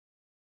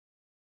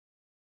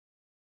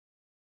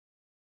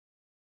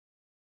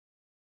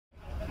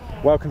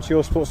Welcome to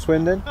Your Sports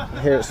Swindon,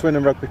 here at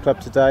Swindon Rugby Club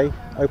today,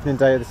 opening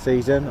day of the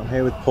season. I'm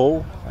here with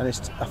Paul, and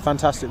it's a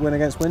fantastic win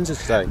against Windsor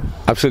today.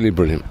 Absolutely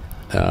brilliant.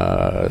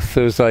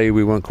 Thursday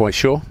we weren't quite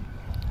sure.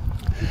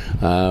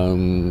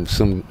 Some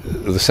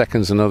of the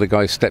seconds and other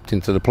guys stepped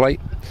into the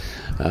plate.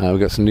 We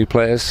got some new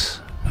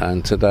players,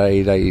 and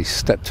today they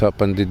stepped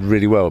up and did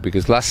really well,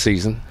 because last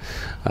season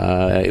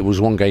it was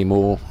one game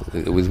more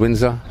with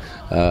Windsor.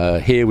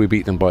 Here we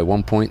beat them by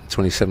 1 point,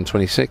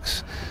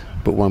 27-26,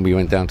 but when we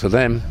went down to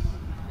them,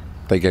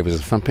 they gave us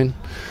a thumping.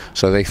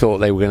 So they thought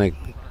they were going to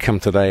come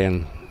today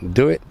and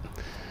do it,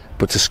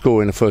 but to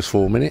score in the first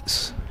 4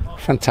 minutes,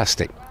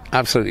 fantastic,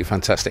 absolutely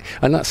fantastic.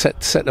 And that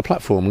set the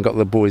platform and got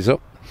the boys up.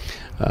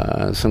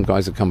 Some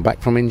guys have come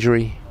back from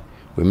injury.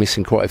 We're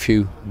missing quite a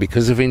few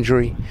because of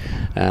injury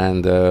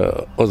and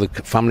other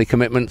family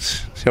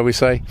commitments, shall we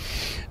say.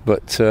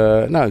 But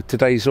no,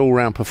 today's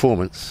all-round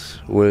performance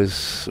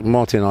was,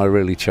 Martin and I are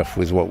really chuffed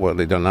with what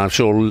they've done. And I'm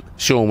sure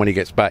Sean, when he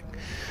gets back,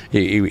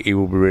 he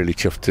will be really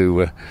chuffed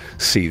to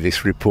see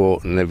this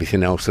report and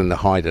everything else and the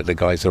high that the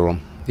guys are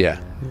on. Yeah.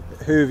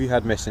 Who have you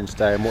had missing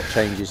today, and what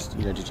changes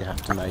did you have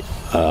to make?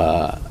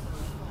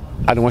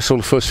 Adam Westall,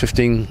 the first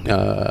 15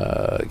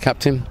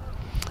 captain,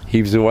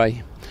 he was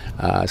away.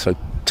 So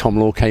Tom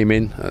Law came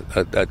in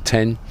at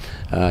 10,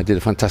 did a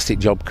fantastic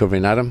job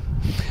covering Adam.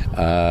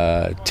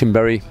 Tim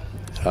Berry,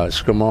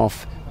 scrum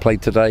half,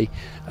 played today.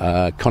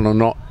 Connor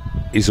Knott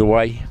is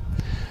away.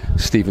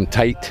 Stephen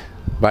Tate,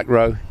 back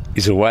row,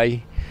 is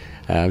away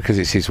because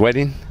it's his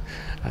wedding.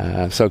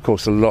 So of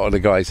course a lot of the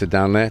guys are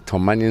down there.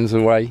 Tom Mannion's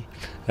away,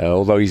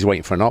 although he's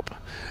waiting for an op.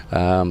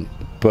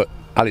 But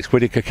Alex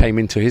Whittaker came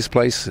into his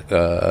place,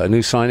 a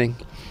new signing,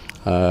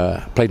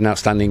 played an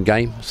outstanding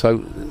game.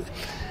 So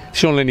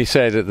Sean Linney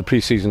said at the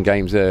pre-season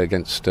games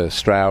against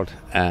Stroud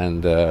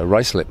and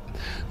Ruislip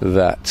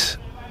that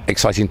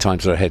exciting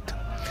times are ahead,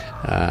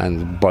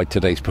 and by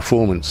today's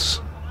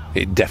performance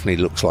it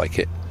definitely looks like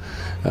it.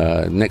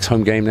 Next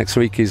home game next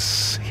week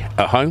is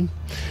at home,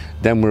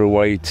 then we're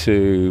away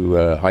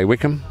to High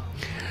Wycombe,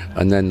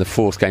 and then the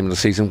fourth game of the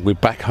season we're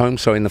back home.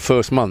 So in the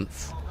first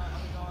month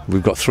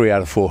we've got 3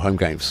 out of 4 home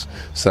games.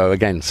 So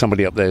again,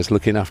 somebody up there is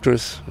looking after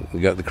us.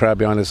 We got the crowd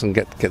behind us, and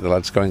get the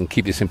lads going and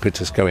keep this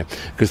impetus going,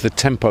 because the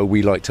tempo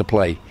we like to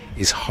play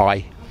is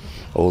high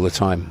all the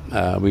time.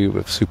 We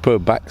were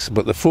superb backs,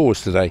 but the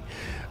forwards today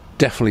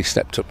definitely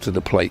stepped up to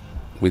the plate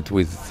with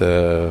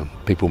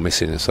people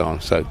missing and so on.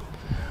 So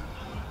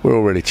we're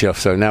all really chuffed.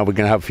 So now we're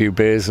going to have a few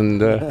beers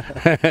and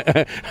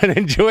and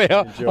enjoy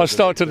our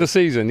start to the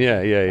season.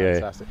 Yeah.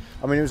 Fantastic.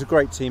 I mean, it was a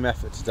great team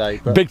effort today.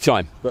 Big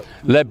time.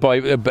 Led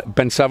by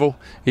Ben Saville.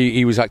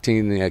 He was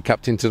acting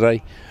captain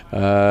today.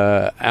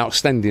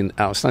 Outstanding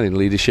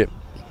leadership.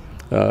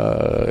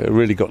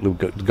 Really got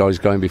the guys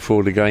going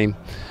before the game,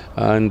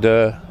 and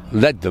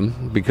led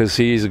them because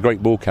he is a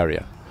great ball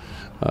carrier.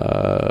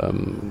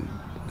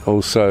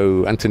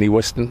 Also, Anthony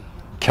Weston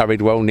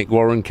carried well. Nick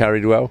Warren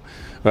carried well.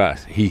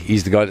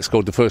 He's the guy that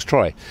scored the first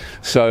try.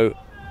 So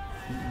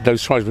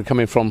those tries were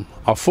coming from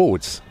our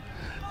forwards,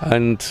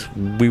 and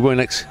we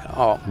weren't.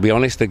 I'll be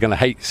honest, they're going to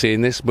hate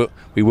seeing this, but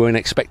we weren't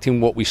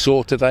expecting what we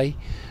saw today,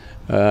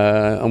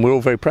 and we're all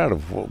very proud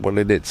of what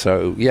they did.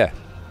 So yeah.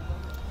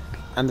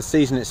 And the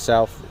season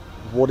itself,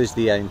 what is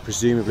the aim?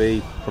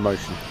 Presumably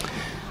promotion.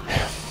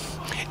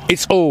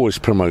 It's always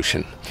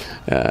promotion.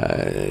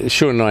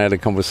 Sean and I had a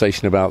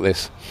conversation about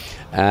this,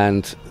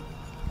 and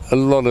a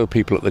lot of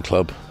people at the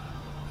club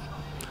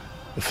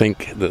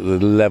think that the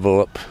level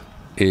up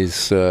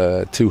is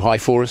too high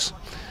for us,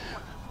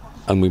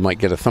 and we might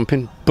get a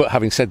thumping. But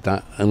having said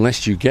that,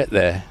 unless you get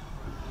there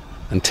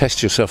and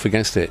test yourself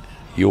against it,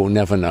 you'll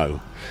never know.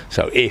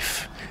 So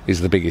if is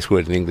the biggest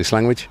word in the English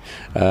language,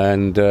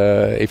 and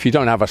if you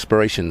don't have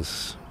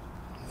aspirations,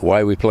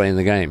 why are we playing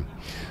the game?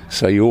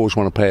 So you always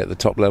want to play at the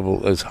top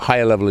level, as high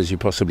a level as you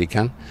possibly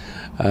can.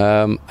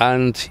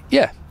 And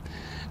yeah,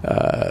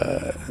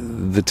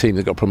 the team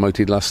that got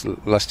promoted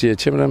last year,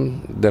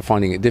 Chippenham, they're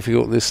finding it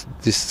difficult this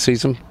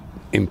season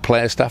in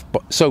player staff,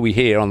 but so we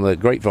hear on the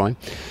grapevine.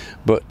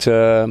 But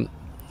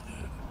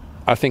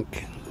I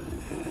think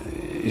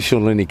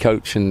Sean Linney,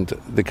 coach, and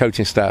the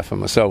coaching staff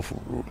and myself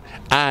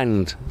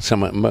and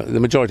the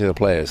majority of the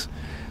players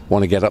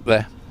want to get up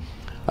there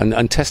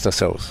and test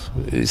ourselves.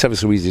 It's ever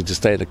so easy to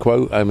stay at a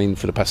quote. I mean,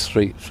 for the past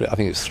I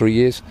think it's 3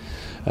 years,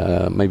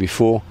 maybe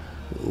 4,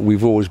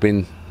 we've always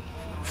been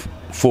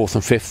 4th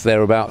and 5th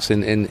thereabouts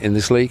in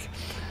this league.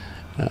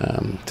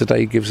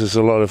 Today gives us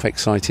a lot of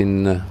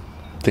exciting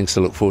things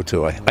to look forward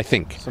to, I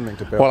think. Something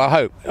to build. Well, I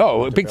hope.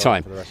 Oh, big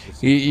time.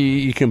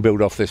 You can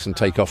build off this and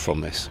take off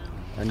from this.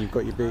 And you've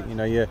got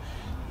your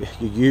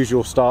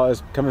usual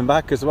starters coming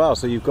back as well,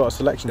 so you've got a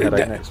selection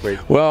headache next week.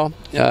 Well,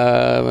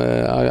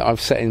 I've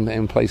set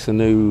in place a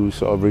new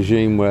sort of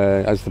regime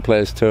where, as the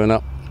players turn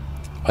up,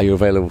 are you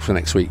available for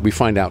next week? We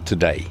find out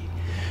today,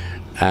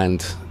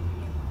 and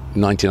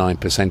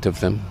 99% of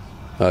them,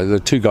 there are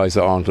 2 guys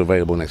that aren't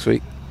available next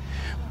week.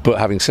 But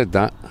having said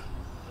that,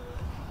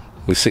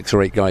 with 6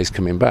 or 8 guys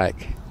coming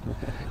back,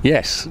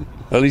 yes,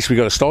 at least we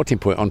got a starting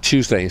point on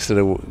Tuesday instead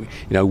of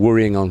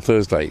worrying on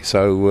Thursday.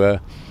 So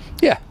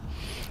yeah,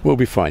 we'll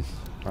be fine.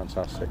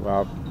 Fantastic.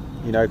 Well,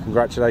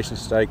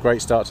 congratulations today.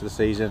 Great start to the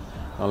season.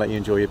 I'll let you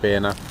enjoy your beer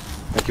now.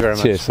 Thank you very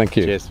much. Cheers. Thank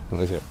you.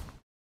 Cheers.